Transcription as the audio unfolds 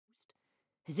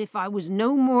as if I was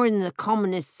no more than the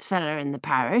commonest feller in the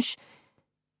parish.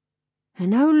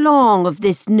 And how long of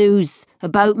this news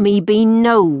about me been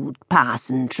knowed,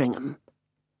 Parson Tringham?"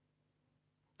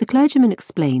 The clergyman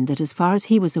explained that as far as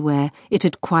he was aware it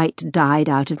had quite died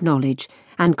out of knowledge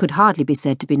and could hardly be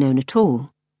said to be known at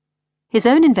all. His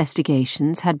own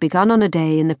investigations had begun on a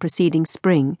day in the preceding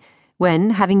spring,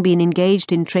 when, having been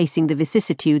engaged in tracing the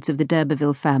vicissitudes of the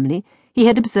d'Urberville family, he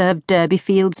had observed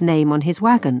Durbeyfield's name on his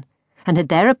wagon, and had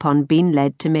thereupon been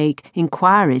led to make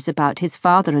inquiries about his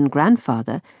father and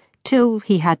grandfather, till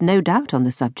he had no doubt on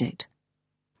the subject.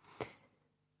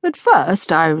 "At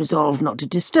first I resolved not to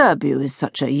disturb you with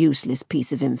such a useless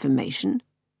piece of information,"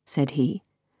 said he.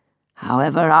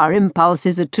 "However, our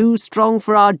impulses are too strong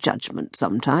for our judgment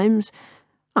sometimes.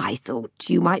 I thought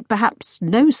you might perhaps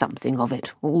know something of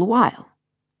it all the while."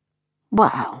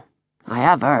 "Well, I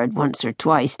have heard once or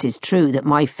twice 'tis true that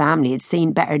my family had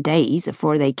seen better days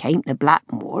afore they came to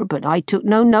Blackmore, but I took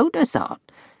no notice on't,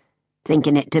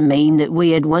 thinking it to mean that we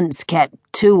had once kept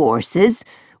 2 horses,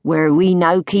 where we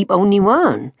now keep only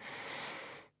 1.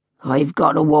 I've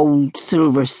got a old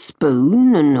silver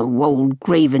spoon and a old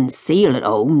graven seal at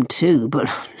home too, but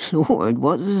Lord,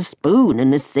 what's a spoon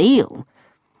and a seal?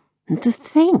 And to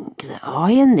think that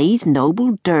I and these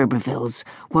noble d'Urbervilles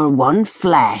were one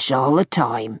flesh all the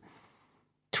time.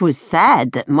 'Twas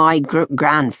said that my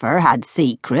grandfer had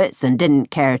secrets and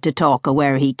didn't care to talk of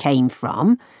where he came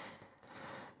from.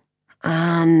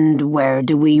 And where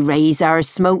do we raise our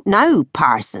smoke now,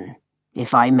 Parson,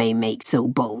 if I may make so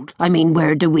bold? I mean,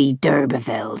 where do we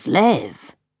d'Urbervilles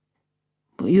live?"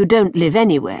 "You don't live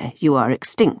anywhere. You are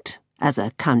extinct as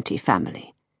a county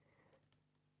family."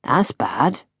 "That's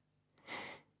bad."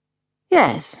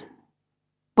 "Yes,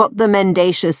 what the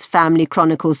mendacious family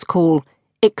chronicles call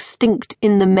extinct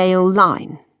in the male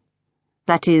line.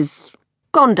 That is,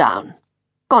 gone down,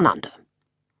 gone under."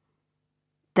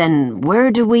 "Then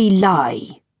where do we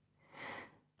lie?"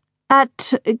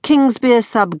 "At Kingsbere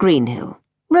sub Greenhill.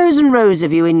 Rows and rows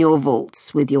of you in your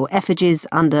vaults, with your effigies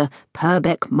under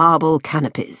Purbeck marble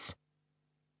canopies."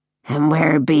 "And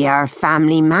where be our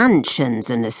family mansions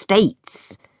and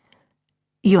estates?"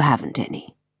 "You haven't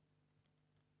any."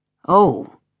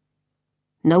 "Oh,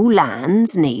 no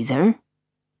lands neither?"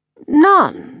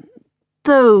 "None,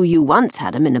 though you once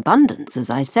had 'em in abundance,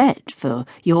 as I said, for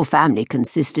your family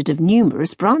consisted of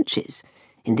numerous branches.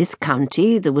 In this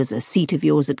county there was a seat of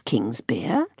yours at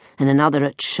Kingsbere, and another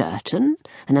at Sherton,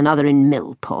 and another in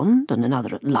Millpond, and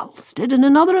another at Lulstead, and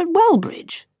another at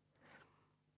Wellbridge."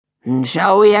 "And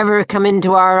shall we ever come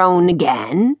into our own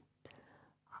again?"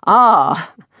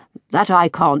 "Ah, that I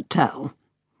can't tell."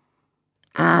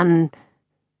 "And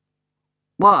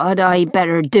what had I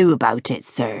better do about it,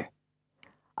 sir?"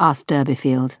 asked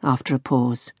Durbeyfield after a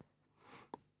pause.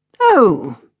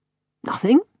 "Oh,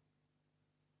 nothing.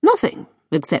 Nothing,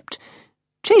 except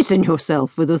chasten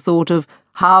yourself with the thought of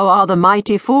how are the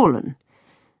mighty fallen.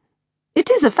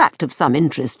 It is a fact of some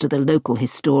interest to the local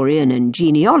historian and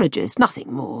genealogist,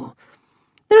 nothing more.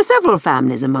 There are several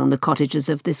families among the cottagers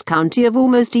of this county of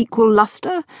almost equal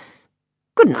lustre.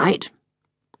 Good night."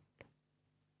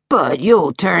 "But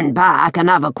you'll turn back and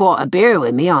have a quart of beer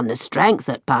with me on the strength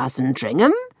at Parson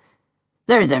Tringham?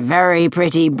 There's a very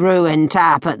pretty brewing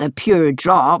tap at the Pure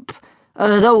Drop,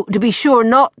 though, to be sure,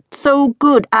 not so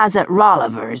good as at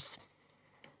Rolliver's."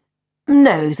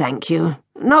 "No, thank you.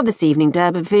 Not this evening,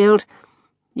 Durbeyfield.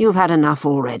 You've had enough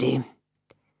already."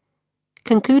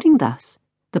 Concluding thus,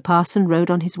 the parson rode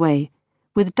on his way,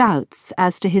 with doubts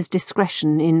as to his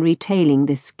discretion in retailing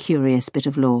this curious bit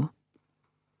of law.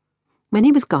 When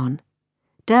he was gone,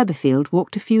 Durbeyfield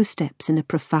walked a few steps in a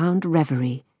profound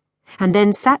reverie, and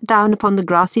then sat down upon the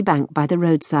grassy bank by the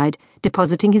roadside,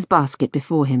 depositing his basket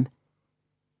before him.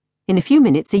 In a few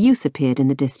minutes a youth appeared in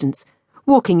the distance,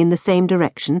 walking in the same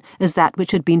direction as that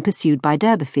which had been pursued by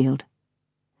Durbeyfield.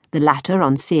 The latter,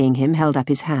 on seeing him, held up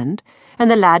his hand, and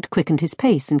the lad quickened his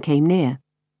pace and came near.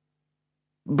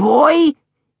 "Boy,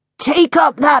 take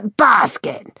up that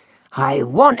basket. I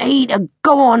want 'ee to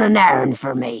go on an errand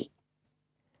for me."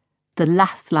 The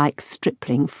lath-like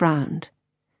stripling frowned.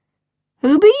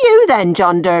 "Who be you then,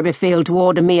 John Durbeyfield, to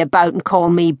order me about and call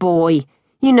me boy?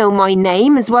 You know my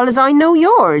name as well as I know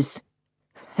yours."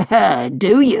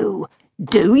 "Do you?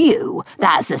 Do you?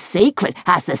 That's a secret,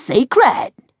 that's a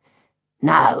secret.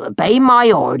 Now, obey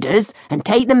my orders and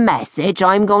take the message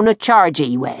I'm going to charge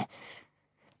 'ee with.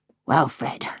 Well,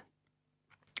 Fred,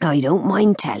 I don't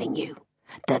mind telling you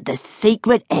that the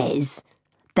secret is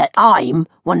that I'm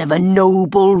one of a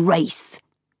noble race.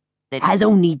 It has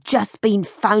only just been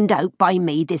found out by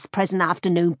me this present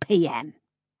afternoon PM."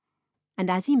 And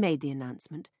as he made the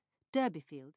announcement, Durbeyfield